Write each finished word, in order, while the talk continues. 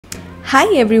Hi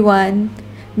everyone,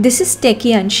 this is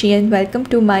Techie Anshi and welcome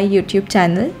to my YouTube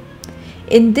channel.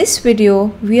 In this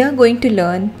video, we are going to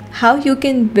learn how you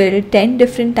can build 10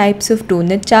 different types of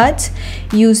donut charts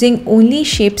using only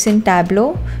shapes in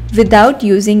Tableau without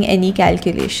using any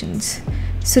calculations.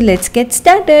 So let's get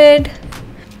started.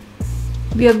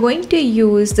 We are going to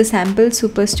use the sample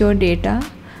superstore data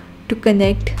to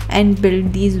connect and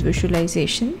build these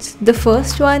visualizations. The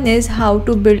first one is how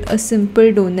to build a simple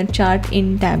donut chart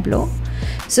in Tableau.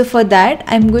 So for that,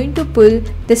 I'm going to pull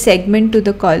the segment to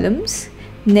the columns.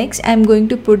 Next, I'm going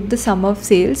to put the sum of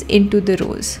sales into the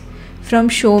rows. From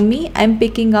show me, I'm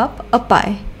picking up a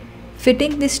pie,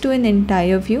 fitting this to an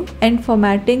entire view and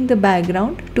formatting the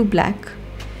background to black.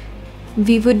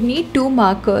 We would need two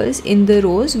markers in the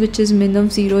rows, which is min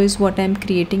of 0 is what I'm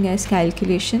creating as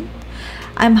calculation.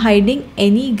 I'm hiding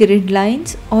any grid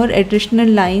lines or additional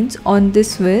lines on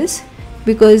this viz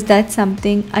because that's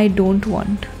something I don't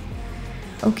want.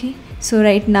 Okay, so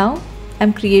right now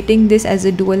I'm creating this as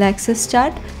a dual axis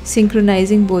chart,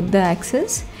 synchronizing both the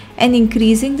axes and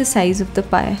increasing the size of the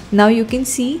pie. Now you can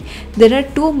see there are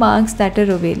two marks that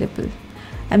are available.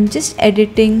 I'm just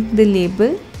editing the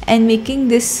label and making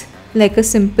this like a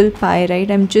simple pie, right?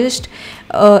 I'm just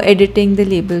editing the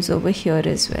labels over here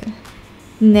as well.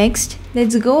 Next,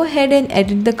 let's go ahead and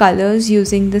edit the colors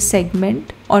using the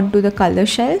segment onto the color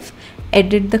shelf,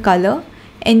 edit the color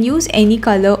and use any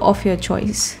color of your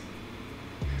choice.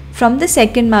 From the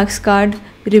second marks card,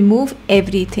 remove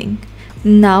everything.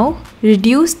 Now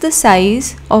reduce the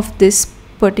size of this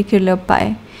particular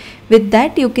pie. With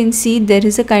that, you can see there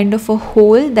is a kind of a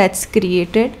hole that's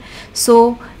created.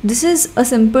 So this is a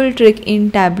simple trick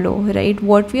in Tableau, right?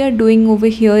 What we are doing over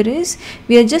here is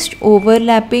we are just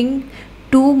overlapping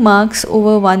two marks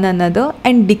over one another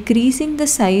and decreasing the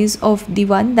size of the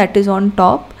one that is on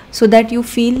top so that you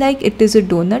feel like it is a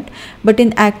donut, but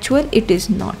in actual it is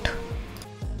not.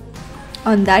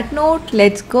 On that note,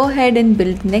 let's go ahead and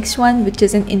build the next one, which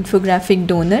is an infographic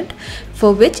donut,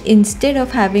 for which instead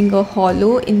of having a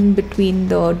hollow in between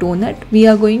the donut, we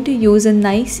are going to use a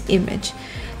nice image.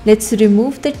 Let's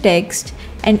remove the text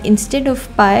and instead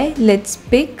of pie, let's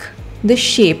pick the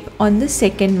shape on the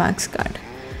second marks card.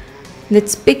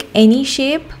 Let's pick any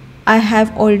shape. I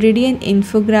have already an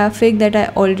infographic that I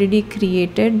already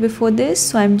created before this,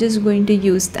 so I'm just going to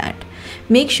use that.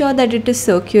 Make sure that it is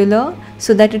circular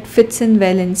so that it fits in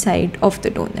well inside of the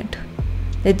donut.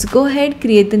 Let's go ahead,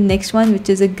 create the next one, which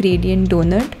is a gradient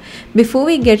donut. Before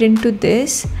we get into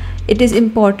this, it is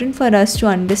important for us to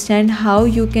understand how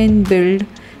you can build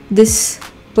this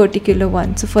particular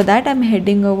one. So for that, I'm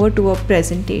heading over to a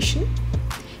presentation.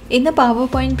 In a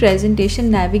PowerPoint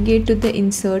presentation, navigate to the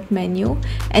insert menu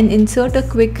and insert a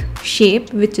quick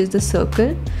shape, which is the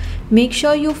circle. Make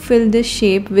sure you fill this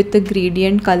shape with the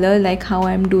gradient color like how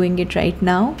I'm doing it right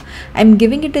now. I'm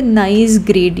giving it a nice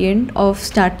gradient of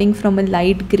starting from a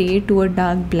light gray to a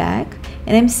dark black,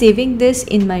 and I'm saving this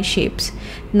in my shapes.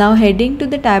 Now heading to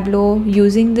the Tableau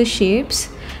using the shapes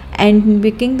and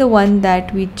picking the one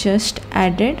that we just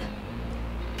added.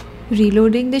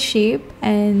 Reloading the shape,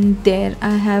 and there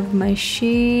I have my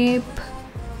shape,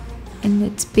 and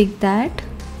let's pick that.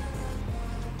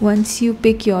 Once you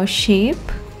pick your shape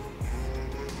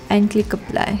and click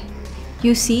apply,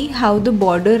 you see how the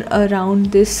border around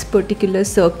this particular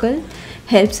circle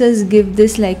helps us give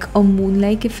this like a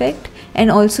moon-like effect, and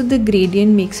also the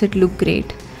gradient makes it look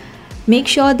great. Make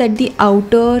sure that the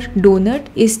outer donut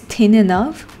is thin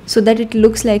enough so that it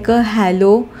looks like a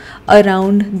halo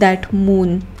around that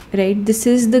moon. Right, this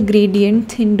is the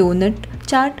gradient thin donut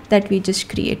chart that we just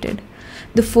created.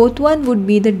 The fourth one would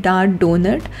be the dart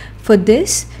donut. For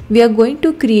this, we are going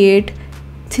to create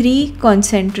 3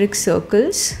 concentric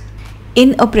circles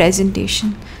in a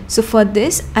presentation. So for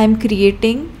this, I'm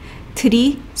creating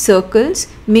 3 circles.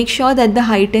 Make sure that the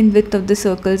height and width of the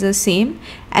circles are same,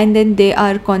 and then they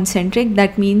are concentric.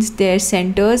 That means their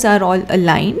centers are all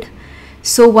aligned.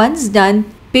 So once done,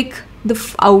 pick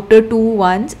the outer 2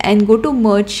 ones and go to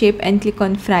merge shape and click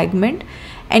on fragment,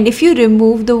 and if you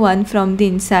remove the one from the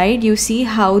inside, you see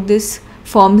how this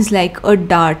forms like a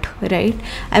dart, right?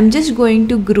 I'm just going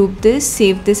to group this,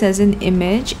 save this as an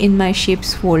image in my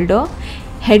shapes folder,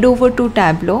 head over to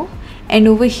Tableau, and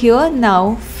over here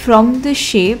now from the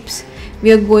shapes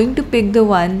we are going to pick the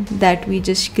one that we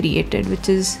just created, which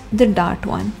is the dart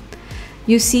one.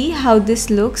 You see how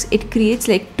this looks? It creates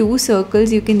like 2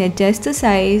 circles. You can adjust the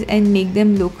size and make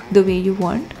them look the way you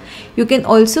want. You can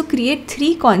also create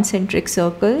 3 concentric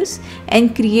circles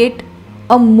and create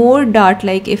a more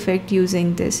dart-like effect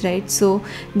using this, right? So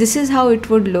this is how it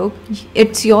would look.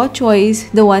 It's your choice,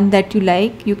 the one that you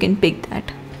like, you can pick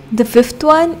that. The fifth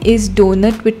one is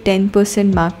donut with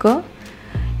 10% marker.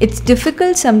 It's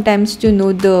difficult sometimes to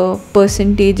know the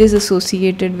percentages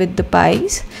associated with the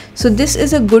pies, so this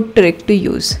is a good trick to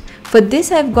use. For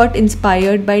this, I've got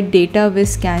inspired by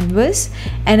DataViz canvas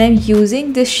and I'm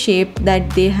using this shape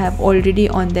that they have already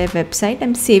on their website.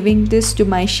 I'm saving this to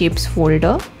my shapes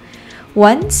folder.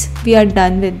 Once we are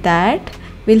done with that,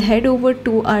 we'll head over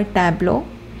to our Tableau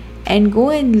and go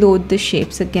and load the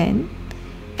shapes again.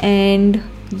 And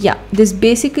yeah, this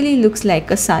basically looks like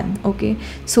a sun. Okay,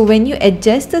 so when you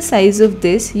adjust the size of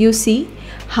this, you see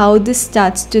how this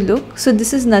starts to look. So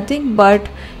this is nothing but,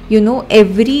 you know,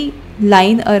 every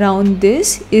line around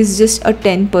this is just a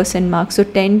 10% mark. So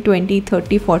 10, 20,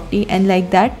 30, 40 and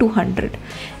like that to 100,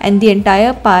 and the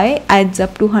entire pie adds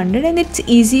up to 100, and it's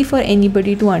easy for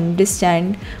anybody to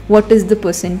understand what is the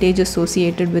percentage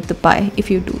associated with the pie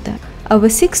if you do that. Our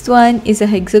sixth one is a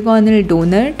hexagonal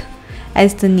donut.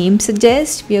 As the name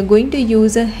suggests, we are going to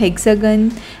use a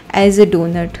hexagon as a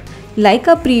donut. Like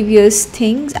our previous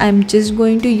things, I'm just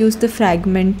going to use the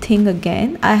fragment thing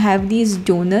again. I have these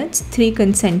donuts, 3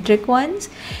 concentric ones,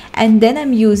 and then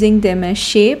I'm using them as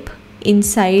shape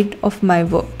inside of my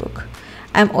workbook.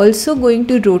 I'm also going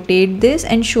to rotate this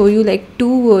and show you like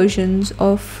 2 versions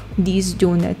of these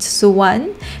donuts. So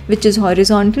one which is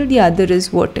horizontal, the other is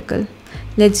vertical.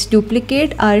 Let's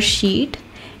duplicate our sheet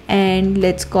and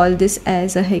let's call this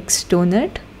as a hex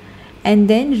donut, and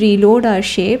then reload our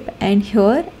shape, and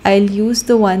here I'll use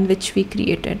the one which we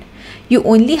created. You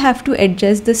only have to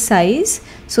adjust the size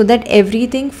so that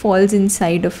everything falls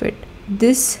inside of it.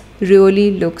 This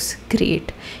really looks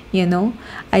great, you know,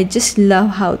 I just love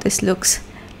how this looks.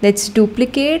 Let's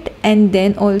duplicate and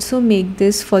then also make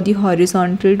this for the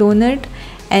horizontal donut,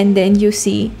 and then you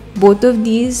see both of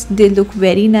these, they look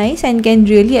very nice and can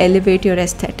really elevate your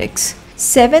aesthetics.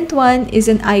 Seventh one is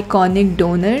an iconic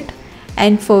donut,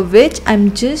 and for which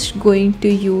I'm just going to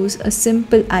use a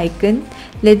simple icon.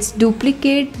 Let's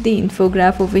duplicate the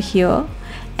infograph over here,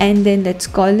 and then let's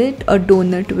call it a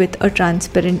donut with a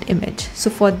transparent image. So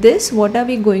for this, what are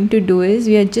we going to do is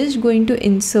we are just going to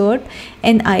insert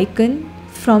an icon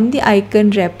from the icon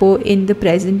repo in the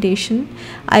presentation.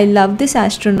 I love this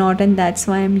astronaut and that's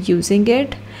why I'm using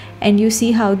it, and you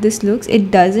see how this looks.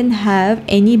 It doesn't have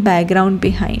any background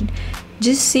behind.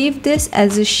 Just save this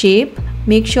as a shape,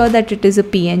 make sure that it is a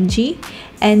PNG,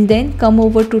 and then come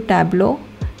over to Tableau,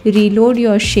 reload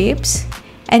your shapes,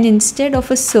 and instead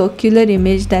of a circular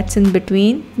image that's in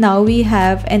between, now we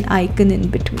have an icon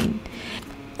in between.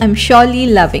 I'm surely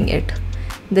loving it.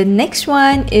 The next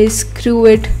one is screw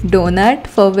it donut,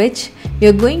 for which we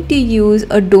are going to use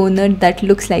a donut that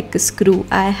looks like a screw.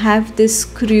 I have this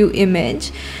screw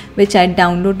image which I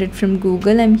downloaded from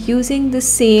Google. I'm using the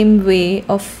same way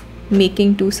of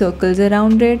making 2 circles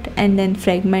around it and then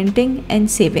fragmenting and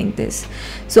saving this.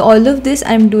 So all of this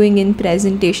I'm doing in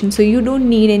presentation, so you don't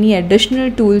need any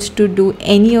additional tools to do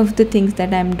any of the things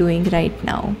that I'm doing right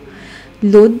now.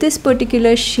 Load this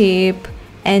particular shape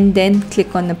and then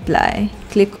click on apply,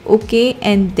 click OK,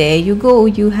 and there you go,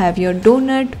 you have your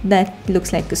donut that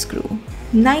looks like a screw.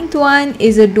 Ninth one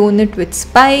is a donut with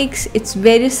spikes. It's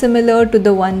very similar to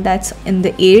the one that's in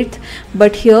the 8th,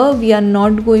 but here we are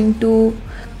not going to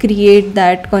create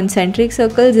that concentric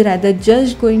circles, rather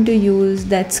just going to use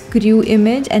that screw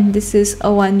image, and this is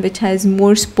a one which has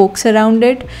more spokes around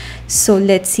it. So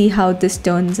let's see how this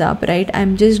turns up, right?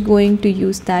 I'm just going to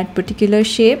use that particular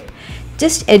shape,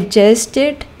 just adjust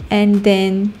it, and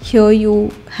then here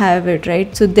you have it,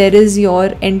 right? So there is your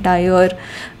entire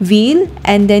wheel,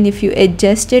 and then if you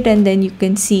adjust it, and then you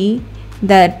can see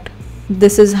that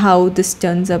this is how this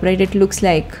turns up, right? It looks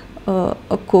like a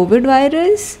COVID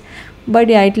virus, but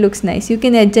yeah, it looks nice. You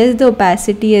can adjust the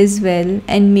opacity as well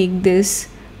and make this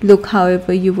look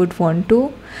however you would want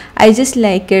to. I just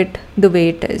like it the way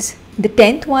it is. The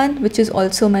 10th one, which is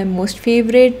also my most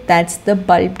favorite, that's the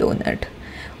bulb donut.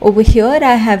 Over here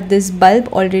I have this bulb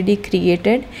already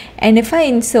created, and if I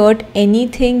insert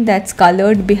anything that's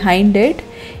colored behind it,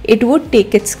 it would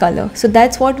take its color. So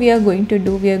that's what we are going to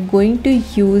do. We are going to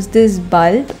use this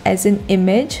bulb as an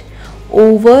image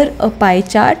over a pie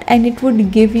chart, and it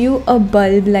would give you a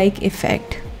bulb like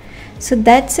effect. So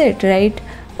that's it, right?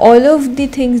 All of the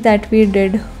things that we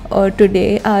did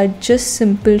today are just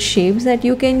simple shapes that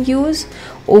you can use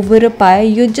over a pie.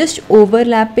 You're just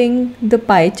overlapping the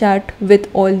pie chart with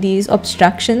all these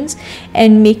obstructions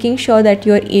and making sure that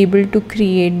you're able to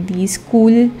create these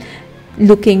cool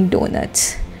looking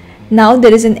donuts. Now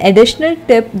there is an additional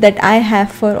tip that I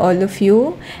have for all of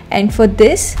you, and for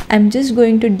this I'm just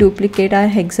going to duplicate our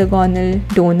hexagonal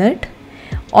donut.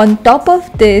 On top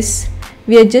of this,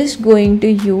 we are just going to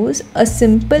use a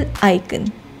simple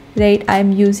icon. right?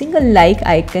 I'm using a like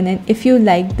icon, and if you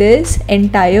like this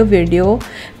entire video,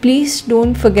 please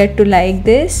don't forget to like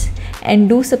this and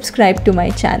do subscribe to my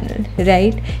channel,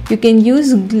 right? You can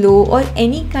use glow or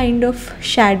any kind of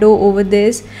shadow over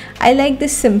this. I like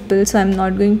this simple, so I'm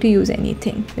not going to use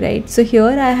anything, right? So here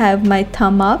I have my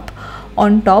thumb up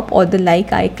on top, or the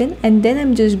like icon, and then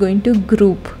I'm just going to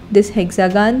group this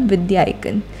hexagon with the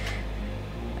icon.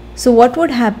 So what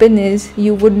would happen is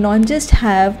you would not just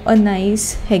have a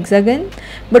nice hexagon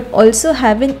but also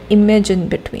have an image in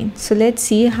between. So let's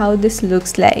see how this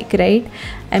looks like, right?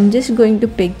 I'm just going to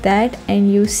pick that,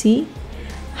 and you see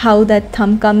how that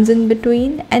thumb comes in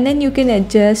between, and then you can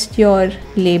adjust your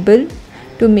label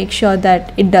to make sure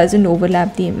that it doesn't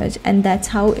overlap the image, and that's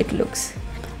how it looks.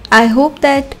 I hope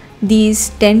that these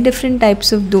 10 different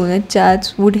types of donut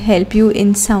charts would help you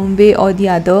in some way or the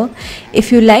other.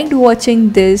 If you liked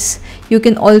watching this, you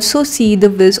can also see the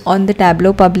viz on the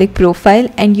Tableau public profile,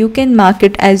 and you can mark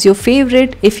it as your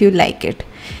favorite if you like it.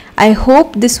 I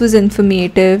hope this was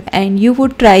informative and you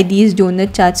would try these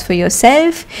donut charts for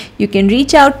yourself. You can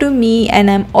reach out to me, and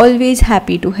I'm always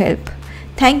happy to help.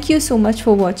 Thank you so much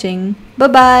for watching. Bye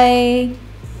bye.